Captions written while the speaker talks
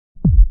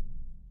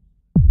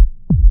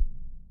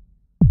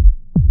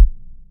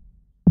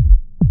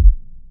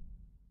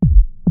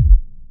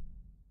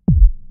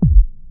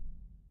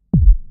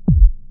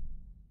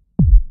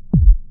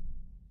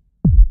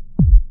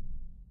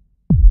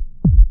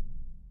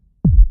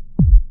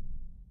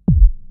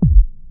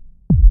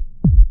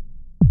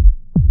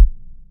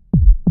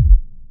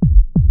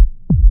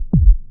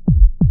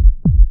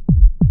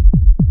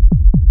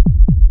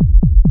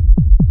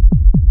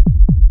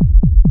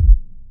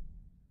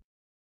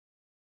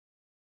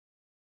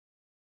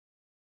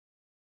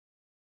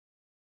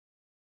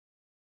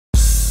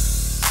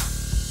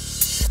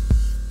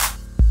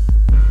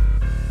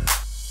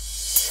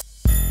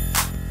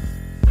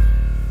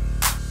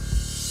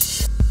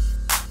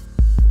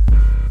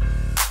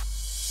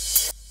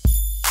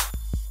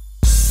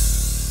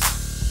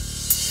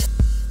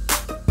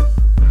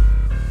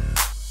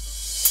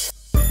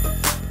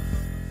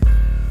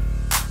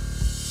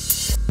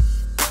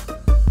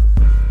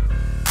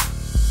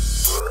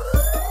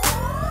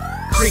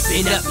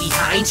creeping up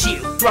behind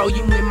you, throw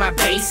you in my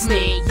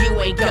basement. You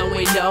ain't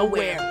going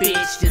nowhere,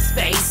 bitch, just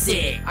face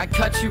it. I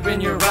cut you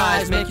in your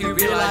eyes, make you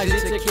realize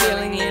it's a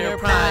killing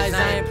enterprise.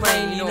 I ain't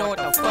playing, you know what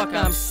the fuck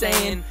I'm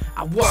saying.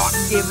 I walked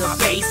in the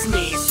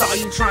basement, saw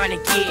you trying to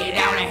get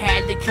out. I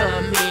had to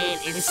come in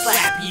and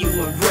slap you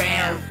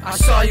around. I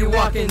saw you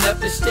walking up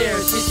the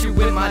stairs, hit you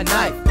with my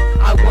knife.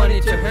 I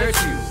wanted to hurt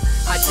you,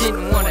 I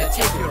didn't want to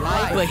take your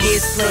life. But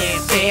his plan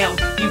failed,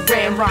 he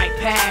ran right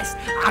past.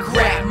 I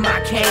grabbed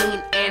my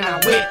cane and I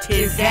whipped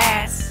his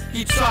ass.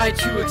 He tried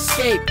to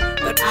escape,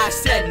 but I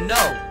said no.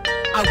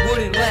 I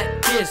wouldn't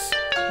let this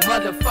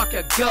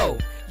motherfucker go.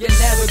 You're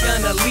never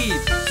gonna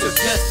leave, so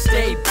just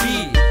stay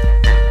be.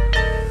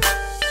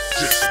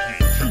 Just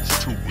get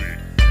used to it.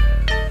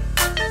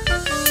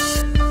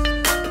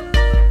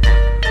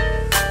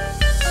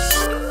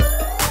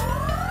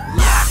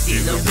 Locked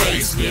in the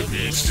basement,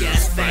 bitch,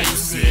 just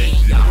face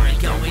it. Y'all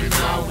ain't going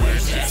nowhere,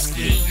 just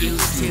get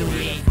used to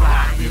it.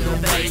 Locked in the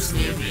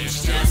basement,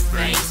 bitch, just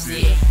face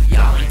it.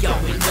 Y'all ain't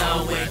going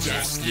nowhere,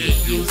 just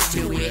get used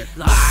to it.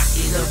 Locked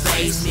in the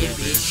basement,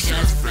 bitch,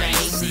 just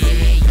face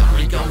it. Y'all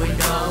ain't going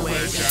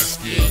nowhere,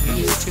 just get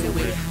used to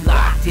it.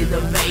 Locked in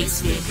the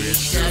basement,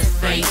 bitch, just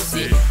face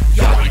it.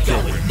 Y'all ain't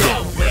going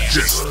nowhere,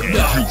 Just get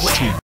used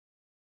to it.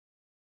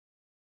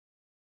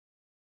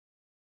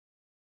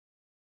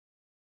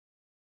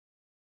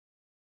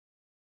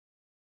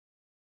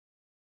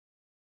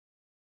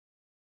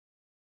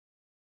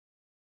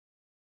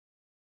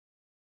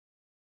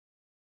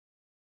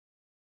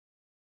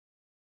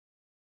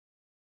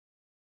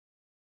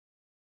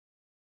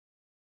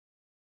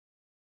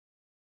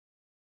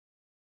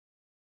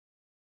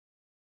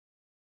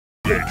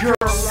 Your girl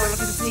wants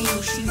to see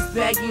you, she's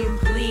begging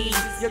please.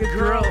 Your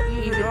girl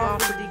even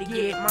offered to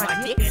get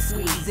my dick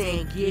squeezed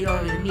and get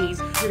on her knees.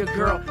 Your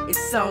girl is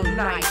so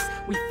nice,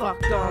 we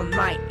fucked all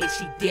night and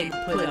she didn't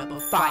put up a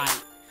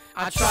fight.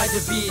 I tried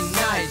to be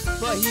nice,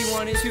 but he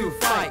wanted to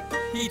fight.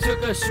 He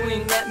took a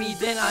swing at me,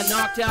 then I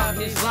knocked out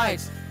his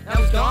lights. I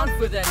was gone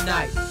for that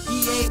night,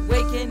 he ain't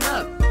waking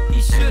up.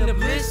 He shouldn't have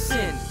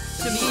listened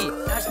to me,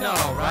 that's not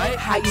alright.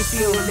 How you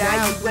feel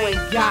now? You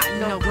ain't got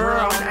no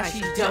girl. Now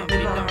she's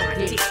jumping on her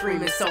dick,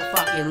 screaming so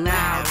fucking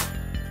loud.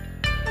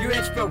 Your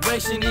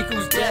inspiration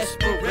equals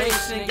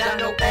desperation. Got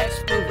no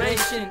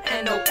expiration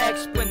and no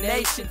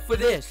explanation for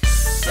this,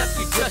 except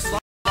you just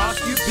lost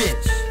you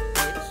bitch.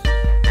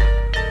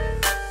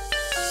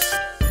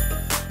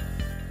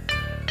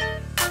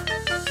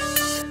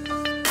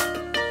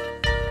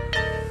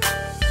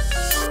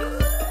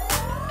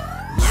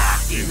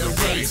 In the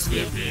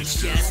basement,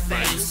 bitch, just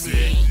face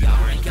it.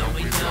 Y'all ain't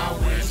going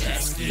nowhere,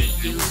 just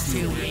get used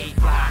to it.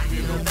 Locked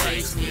in the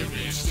basement,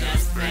 bitch,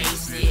 just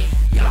face it.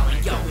 Y'all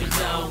ain't going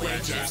nowhere,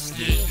 just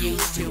get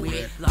used to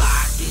it.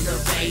 Locked in the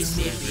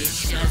basement,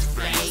 bitch, just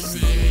face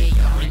it.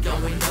 Y'all ain't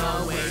going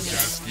nowhere,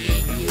 just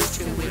get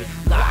used to it.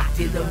 Locked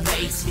in the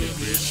basement,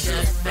 bitch,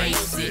 just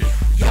face it.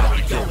 Y'all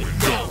ain't going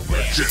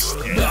nowhere, Just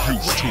get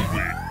used to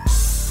it.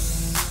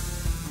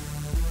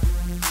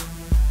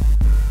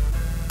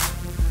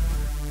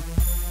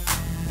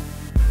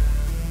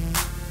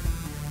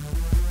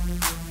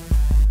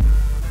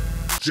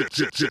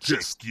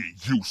 Just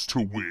get used to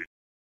it.